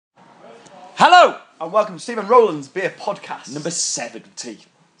Hello! And welcome to Stephen Rowland's Beer Podcast. Number 70.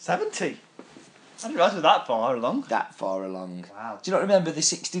 70? I didn't realise we were that far along. That far along. Wow. Do you not remember the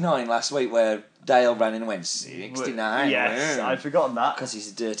 69 last week where Dale ran in and went, 69? Yes, I'd forgotten that. Because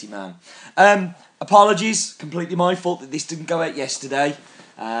he's a dirty man. Apologies, completely my fault that this didn't go out yesterday.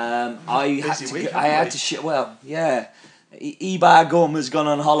 I had to well, yeah. Ebar Gum has gone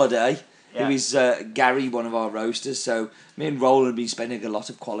on holiday. Yeah. Who is Gary, one of our roasters. So me and Roland have been spending a lot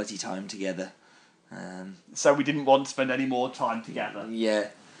of quality time together. So we didn't want to spend any more time together. Yeah.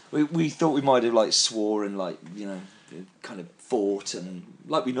 We thought we might have like swore and like, you know, kind of fought and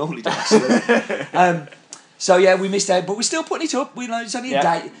like we normally do actually. So yeah, we missed out, but we're still putting it up. We know it's only a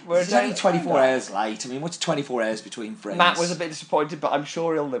day. It's only 24 hours late. I mean, what's 24 hours between friends? Matt was a bit disappointed, but I'm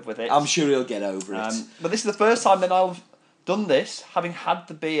sure he'll live with it. I'm sure he'll get over it. But this is the first time that I've done this, having had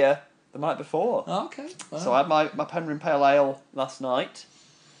the beer the night before. Oh, okay. Well. So I had my Penryn Pale Ale last night.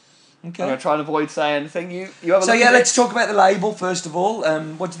 Okay. I'm going to try and avoid saying anything. You have a So look yeah, at let's it? talk about the label first of all.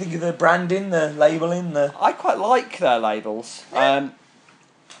 What do you think of the branding, the labelling, the? I quite like their labels.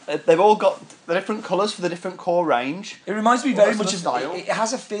 They've all got the different colours for the different core range. It reminds me very What's the much of style? It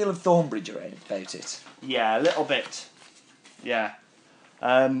has a feel of Thornbridge about it. Yeah, a little bit. Yeah.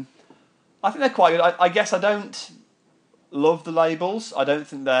 I think they're quite good. I guess I don't love the labels. I don't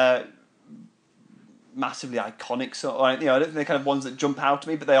think they're massively iconic, or I don't think they're kind of ones that jump out at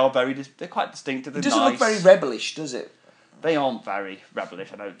me. But they are they're quite distinctive. They're It doesn't nice. look very rebellish, does it? They aren't very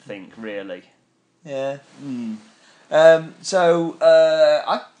rebellish, I don't think, really. Yeah. Mm. I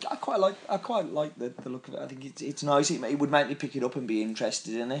quite like the look of it. I think it's nice. It would make me pick it up and be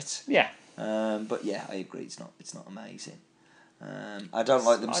interested in it. Yeah. But yeah, I agree. It's not amazing. I don't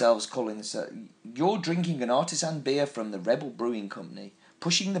like themselves calling this. You're drinking an artisan beer from the Rebel Brewing Company,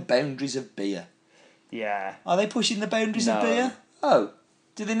 pushing the boundaries of beer. Yeah. Are they pushing the boundaries of No. beer? Oh,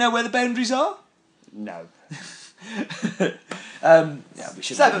 do they know where the boundaries are? No. Yeah, we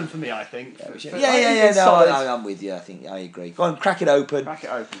should 7 for me, I think. Yeah. Solid. I'm with you. I think I agree. Go on, crack it open. Crack it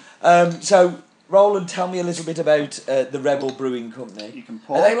open. So, Roland, tell me a little bit about the Rebel Brewing Company. You can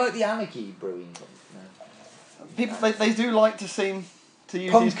pour. Are they like the Anarchy Brewing Company? No. People, they do like to seem to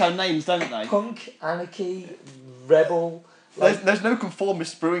use Punk. these kind of names, don't they? Punk, Anarchy, Rebel. There's no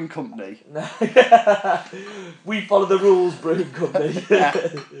conformist brewing company. No. We follow the rules, Brewing Company. Yeah.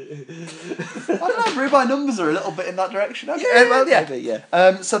 I don't know, Brew by Numbers are a little bit in that direction. Okay. Maybe,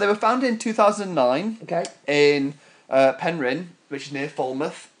 yeah. So they were founded in 2009 Okay. in Penryn, which is near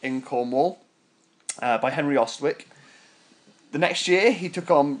Falmouth in Cornwall, by Henry Ostwick. The next year he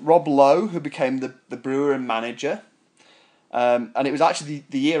took on Rob Lowe, who became the brewer and manager. And it was actually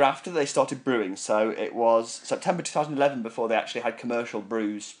the year after they started brewing, so it was September 2011 before they actually had commercial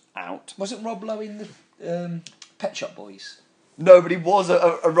brews out. Wasn't Rob Lowe in the Pet Shop Boys? No, but he was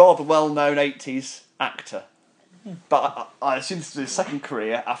a rather well-known 80s actor. But I assume this was his second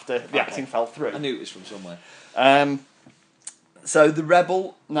career after the acting fell through. I knew it was from somewhere. So the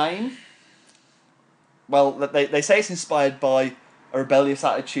Rebel name, well, they say it's inspired by a rebellious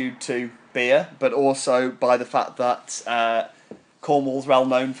attitude to beer, but also by the fact that Cornwall's well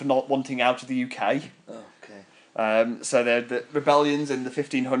known for not wanting out of the UK. Oh, okay. So the rebellions in the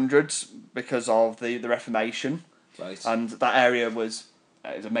 1500s because of the Reformation. Right. And that area was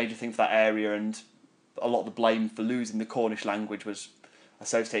a major thing for that area, and a lot of the blame for losing the Cornish language was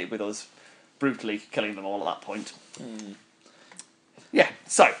associated with us brutally killing them all at that point. Yeah,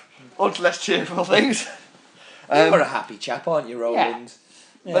 so, on to less cheerful things. You're a happy chap, aren't you, Roland?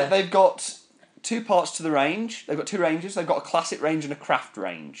 Yeah. They've got two parts to the range. They've got two ranges. They've got a classic range and a craft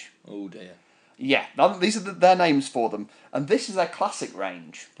range. Oh, dear. Yeah, now these are their names for them. And this is their classic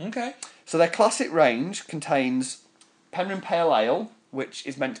range. Okay. So their classic range contains Penryn Pale Ale, which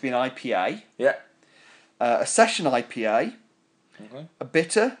is meant to be an IPA, Yeah. a session IPA, Okay. a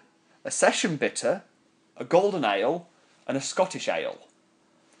bitter, a session bitter, a golden ale, and a Scottish ale.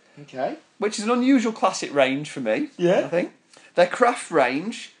 Okay. Which is an unusual classic range for me, Yeah. I think. Their craft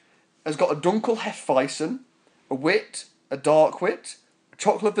range has got a Dunkel Hefeweizen, a wit, a dark wit, a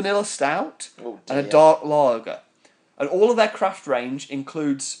chocolate vanilla stout, Oh, and a dear. dark lager. And all of their craft range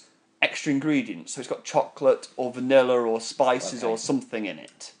includes extra ingredients. So it's got chocolate or vanilla or spices Okay. or something in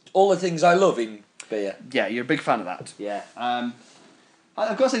it. All the things I love in beer. Yeah, you're a big fan of that. Yeah.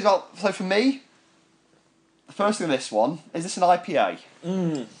 I've got to say as well, so for me, the first thing on this one, is this an IPA?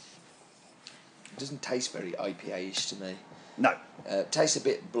 It doesn't taste very IPA-ish to me. No. Tastes a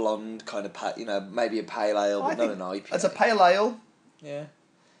bit blonde, kind of, maybe a pale ale, but not an IPA. It's a pale ale. Yeah.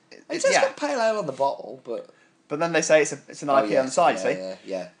 It says got pale ale on the bottle, but... But then they say it's an IPA on the side, see?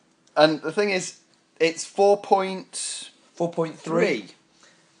 Yeah. And the thing is, it's 4.3. 4.3.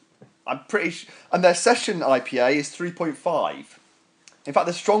 I'm pretty and their session IPA is 3.5. In fact,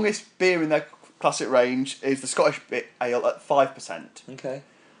 the strongest beer in their classic range is the Scottish Ale at 5%. Okay.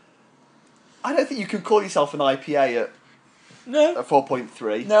 I don't think you can call yourself an IPA at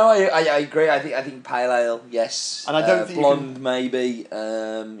 4.3. No, I agree. I think pale ale, yes. And I don't think blonde maybe.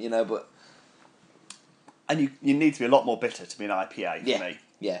 But and you need to be a lot more bitter to be an IPA for me.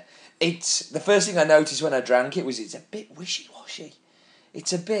 Yeah. It's the first thing I noticed when I drank it was it's a bit wishy-washy.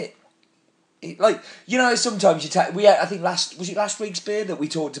 It's a bit sometimes you take I think last week's beer that we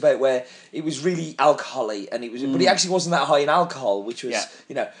talked about where it was really alcohol-y and it was but it actually wasn't that high in alcohol, which was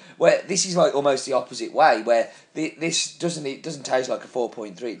where this is like almost the opposite way where this doesn't taste like a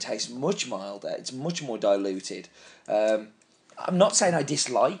 4.3, it tastes much milder, it's much more diluted. I'm not saying I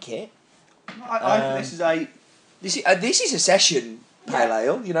dislike it. I think this is a session pale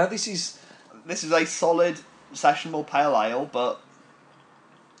ale, this is a solid sessionable pale ale, but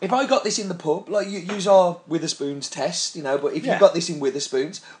if I got this in the pub, like you use our Witherspoons test, but if you got this in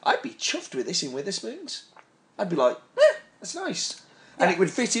Witherspoons, I'd be chuffed with this in Witherspoons. I'd be like, that's nice. Yeah. And it would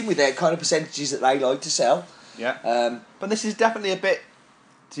fit in with their kind of percentages that they like to sell. Yeah. But this is definitely a bit,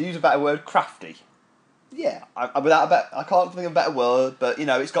 to use a better word, crafty. Yeah. I can't think of a better word, but,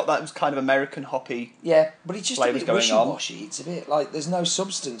 it's got that kind of American hoppy. Yeah, but it's just a bit wishy-washy. It's a bit like there's no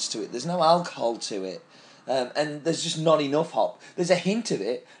substance to it. There's no alcohol to it. And there's just not enough hop. There's a hint of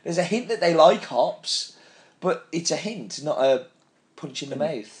it. There's a hint that they like hops, but it's a hint, not a punch in the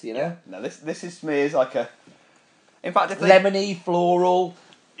mouth. Yeah. No, this is to me is like a. In fact, lemony, floral,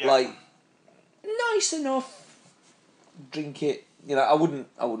 like nice enough. Drink it. I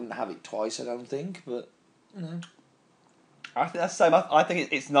wouldn't have it twice. I don't think, but I think that's the same. I think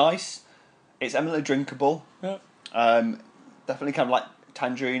it's nice. It's eminently drinkable. Yeah. Definitely kind of like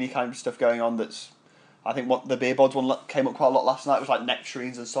tangerine-y kind of stuff going on. I think what the Beer Bods one came up quite a lot last night was like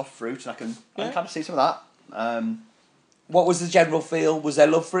nectarines and soft fruit, and I can kind of see some of that. What was the general feel? Was there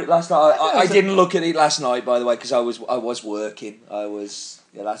love for it last night? I didn't look at it last night, by the way, because I was working.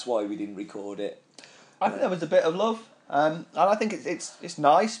 That's why we didn't record it. I think there was a bit of love, and I think it's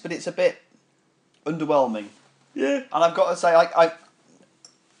nice, but it's a bit underwhelming. Yeah. And I've got to say,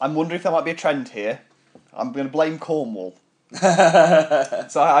 I'm wondering if there might be a trend here. I'm going to blame Cornwall.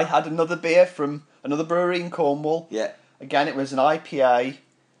 So I had another beer from another brewery in Cornwall. Yeah. Again, it was an IPA,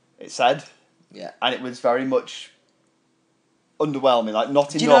 it said. Yeah. And it was very much underwhelming, like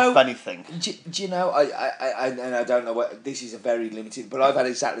not enough anything. Do you know, I don't know what, this is a very limited, but I've had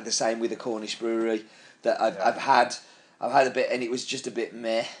exactly the same with a Cornish brewery that I've had a bit and it was just a bit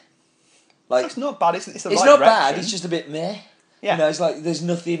meh. Like, it's not bad, it's the right not direction. bad, it's just a bit meh. Yeah. It's like there's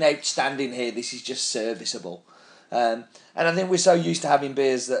nothing outstanding here, this is just serviceable. And I think we're so used to having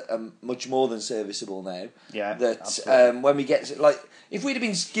beers that are much more than serviceable now. Yeah, that when we get to, if we'd have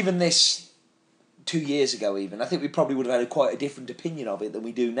been given this 2 years ago, even I think we probably would have had quite a different opinion of it than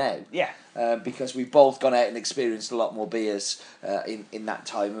we do now. Yeah. Because we've both gone out and experienced a lot more beers in that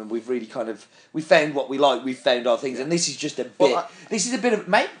time, and we've really we found what we like. We've found our things, and this is just a bit. Well, this is a bit of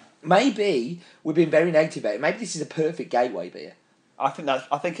maybe we've been very negative about it. Maybe this is a perfect gateway beer. I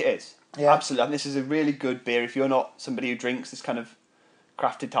think it is. Yeah. Absolutely. And this is a really good beer. If you're not somebody who drinks this kind of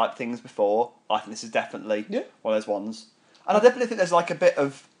crafted type things before, I think this is definitely one of those ones. And I definitely think there's like a bit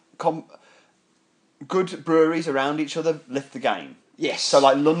of good breweries around each other lift the game. Yes. So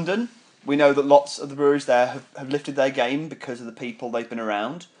like London, we know that lots of the breweries there have lifted their game because of the people they've been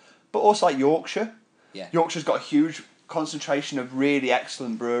around. But also like Yorkshire. Yeah. Yorkshire's got a huge concentration of really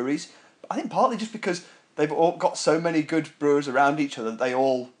excellent breweries. I think partly just because they've all got so many good brewers around each other, they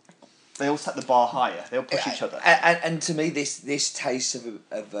all set the bar higher. They all push each other. And to me, this tastes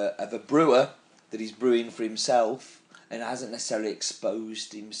of a brewer that is brewing for himself and hasn't necessarily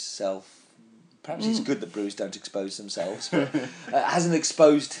exposed himself. Perhaps it's good that brewers don't expose themselves, but hasn't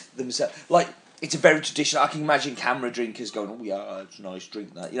exposed themselves. Like, it's a very traditional. I can imagine camera drinkers going, "Oh yeah, it's a nice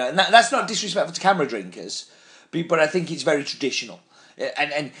drink that," and that's not disrespectful to camera drinkers, but I think it's very traditional,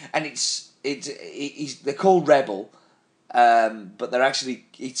 and it's they're called Rebel. But they're actually,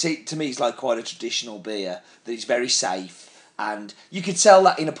 to me, it's like quite a traditional beer that is very safe, and you could sell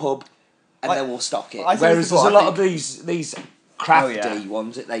that in a pub, and they will stock it. Whereas there's a lot of these crafty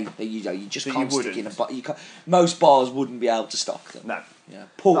ones that they you just can't stick in a bottle. Most bars wouldn't be able to stock them. No. Yeah.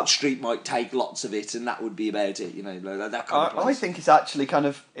 Port Street might take lots of it, and that would be about it. That kind of place. I think it's actually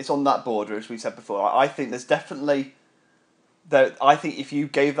it's on that border, as we said before. I think there's definitely I think if you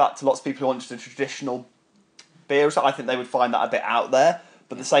gave that to lots of people who wanted a traditional beer, I think they would find that a bit out there.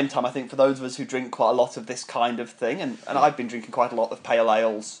 But at the same time, I think for those of us who drink quite a lot of this kind of thing, and I've been drinking quite a lot of pale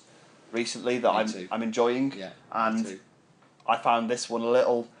ales recently that I'm enjoying, and I found this one a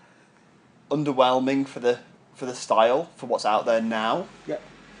little underwhelming for the style, for what's out there now. Yeah.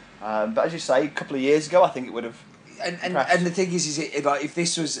 But as you say, a couple of years ago, I think it would have. And the thing is like if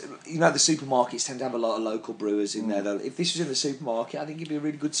this was, the supermarkets tend to have a lot of local brewers in there. Though, if this was in the supermarket, I think it'd be a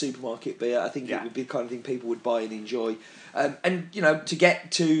really good supermarket beer. I think it would be the kind of thing people would buy and enjoy. And to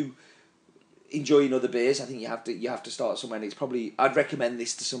get to enjoying other beers, I think you have to start somewhere. And it's probably, I'd recommend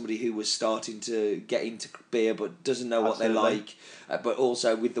this to somebody who was starting to get into beer but doesn't know what they like. But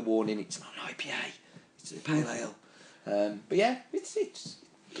also with the warning, it's not an IPA, it's a pale ale. But yeah, it's.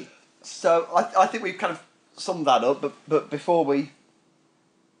 So I think we've kind of summed that up. But before we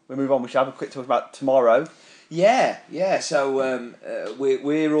move on, we should have a quick talk about tomorrow. Yeah. So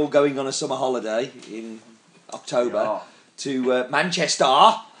we're all going on a summer holiday in October to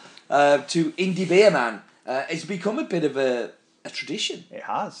Manchester. To Indie Beer Man. It's become a bit of a tradition. It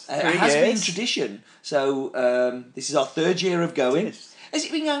has. It has been tradition. So this is our third year of going. Has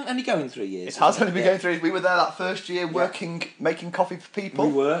it been only going 3 years? It has only been going 3 years. We were there that first year working, making coffee for people.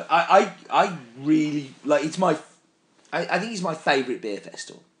 We were. I really like. It's my. I think it's my favourite beer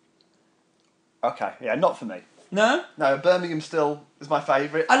festival. Okay. Yeah. Not for me. No? No, Birmingham still is my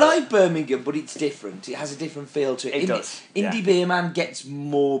favourite. I like Birmingham, but it's different. It has a different feel to it. It does. Indie Beer Man gets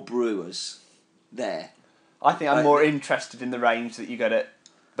more brewers there. I think I'm more interested in the range that you get at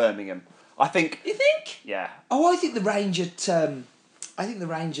Birmingham. I think. You think? Yeah. Oh, I think the range at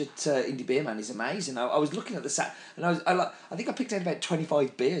Indie Beer Man is amazing. I was looking at the set, and I think I picked out about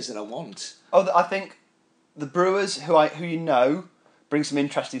 25 beers that I want. Oh, I think the brewers who you know bring some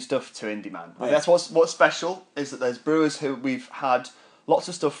interesting stuff to Indie Man. I think that's what's special, is that there's brewers who we've had lots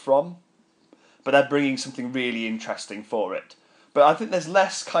of stuff from, but they're bringing something really interesting for it. But I think there's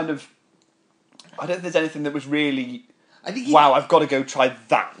less kind of. I don't think there's anything that was really. Wow, I've got to go try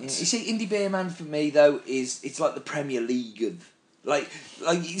that. You see, Indie Beer Man for me though it's like the Premier League of like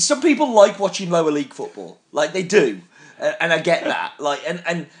some people like watching lower league football, like they do, and I get that. Like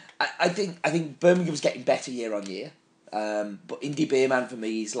and I think Birmingham's getting better year on year. But Indie Beer Man for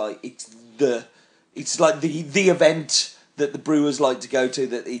me is like it's like the event that the brewers like to go to.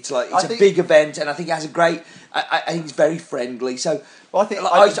 That it's a big event, and I think it has a great. I think it's very friendly. So well,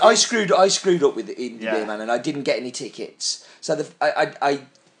 I screwed up with the Indie Beer Man, and I didn't get any tickets. So I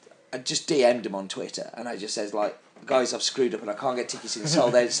just DM'd him on Twitter, and I just says like, guys, I've screwed up, and I can't get tickets in.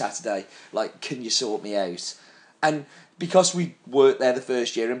 Sold out Saturday. Like, can you sort me out? And because we worked there the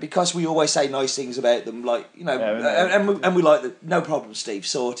first year, and because we always say nice things about them, like and we like the no problem, Steve,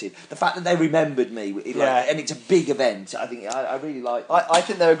 sorted. The fact that they remembered me, and it's a big event, I think I really like. I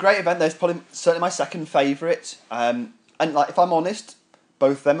think they're a great event. They're probably certainly my second favourite. And like if I'm honest,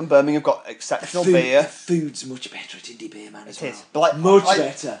 both them and Birmingham have got exceptional beer. The food's much better at Indie Beer Man as well. But like, much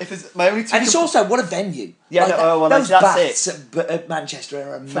better. If there's my only two and it's also what a venue. Yeah, like those that's bats at Manchester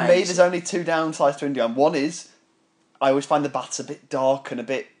are amazing. For me, there's only two downsides to Indie. One is I always find the bats a bit dark and a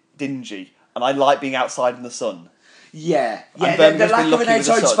bit dingy, and I like being outside in the sun. Yeah. The lack of an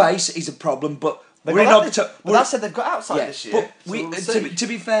outside space is a problem, but we're in October. But that said, they've got outside this year. But to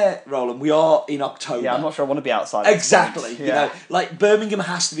be fair, Roland, we are in October. Yeah, I'm not sure I want to be outside. Exactly. Like Birmingham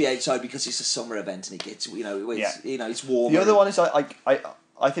has to be outside because it's a summer event and it gets it's warm. The other one is I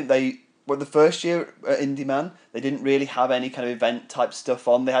think they. Well, the first year at Indie Man, they didn't really have any kind of event type stuff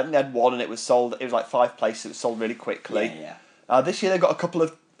on. They had one, and it was sold. It was like 5 places. It was sold really quickly. Yeah. This year they've got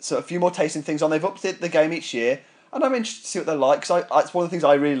a few more tasting things on. They've upped the game each year, and I'm interested to see what they're like. Because it's one of the things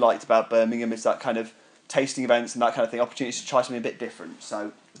I really liked about Birmingham is that kind of tasting events and that kind of thing, opportunities to try something a bit different.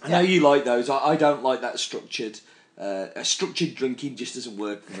 So I know you like those. I don't like that structured. Structured drinking just doesn't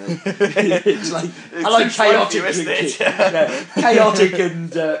work for me. It's like I like chaotic drinking, chaotic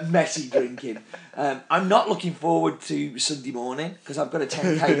and messy drinking. I'm not looking forward to Sunday morning because I've got a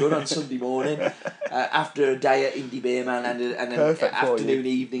 10k run on Sunday morning after a day at Indie Beer Man and an afternoon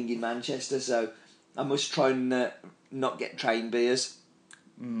evening in Manchester. So I must try and not get train beers.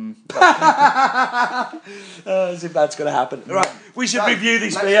 As if that's going to happen. Right, we should review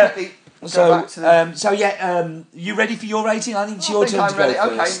this beer. You ready for your rating? I think it's your turn to go first.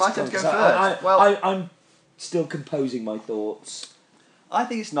 Okay, my turn to go first. I'm still composing my thoughts. I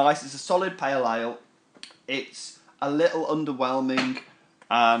think it's nice. It's a solid pale ale. It's a little underwhelming,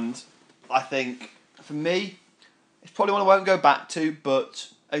 and I think for me, it's probably one I won't go back to. But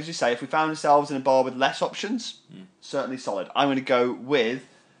as you say, if we found ourselves in a bar with less options, certainly solid. I'm going to go with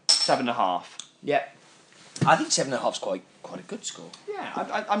 7.5. Yeah, I think 7.5 is quite a good score.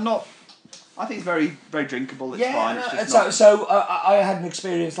 Yeah, I'm not. I think it's very, very drinkable. It's fine. I had an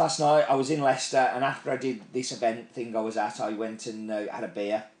experience last night. I was in Leicester, and after I did this event thing I was at, I went and had a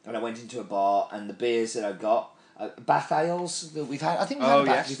beer, and I went into a bar, and the beers that I got, Bath ales that we've had. I think we've had a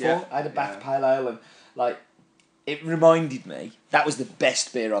Bath before. Yeah. I had a Bath Pale Ale, and like it reminded me that was the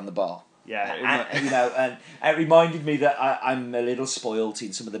best beer on the bar. Yeah, and it reminded me that I'm a little spoilt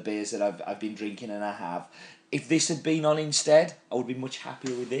in some of the beers that I've been drinking, and I have. If this had been on instead, I would be much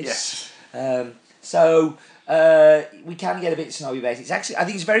happier with this. Yes. So we can get a bit snobby about it. It's actually, I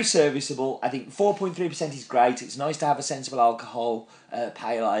think it's very serviceable. I think 4.3% is great. It's nice to have a sensible alcohol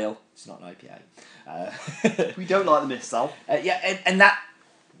pale ale. It's not an IPA. We don't like the missile.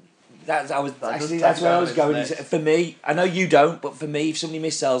 That's where I was going. For me, I know you don't, but for me, if somebody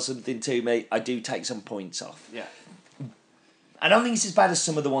missells something to me, I do take some points off. Yeah. I don't think it's as bad as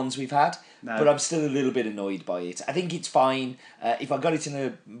some of the ones we've had, No. but I'm still a little bit annoyed by it. I think it's fine. If I got it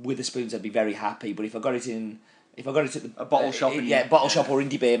in with the spoons, I'd be very happy. But if I got it at a bottle shop, shop or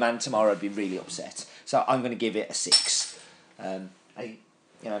Indie Beer Man tomorrow, I'd be really upset. So I'm going to give it a 6.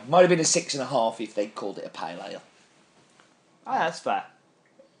 Might have been a 6.5 if they called it a pale ale. Oh, that's fair.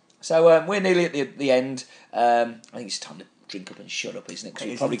 So we're nearly at the end. I think it's time to drink up and shut up, isn't it? Because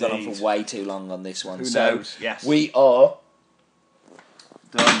we've probably gone on for way too long on this one. Who knows? Yes. We are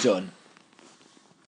done.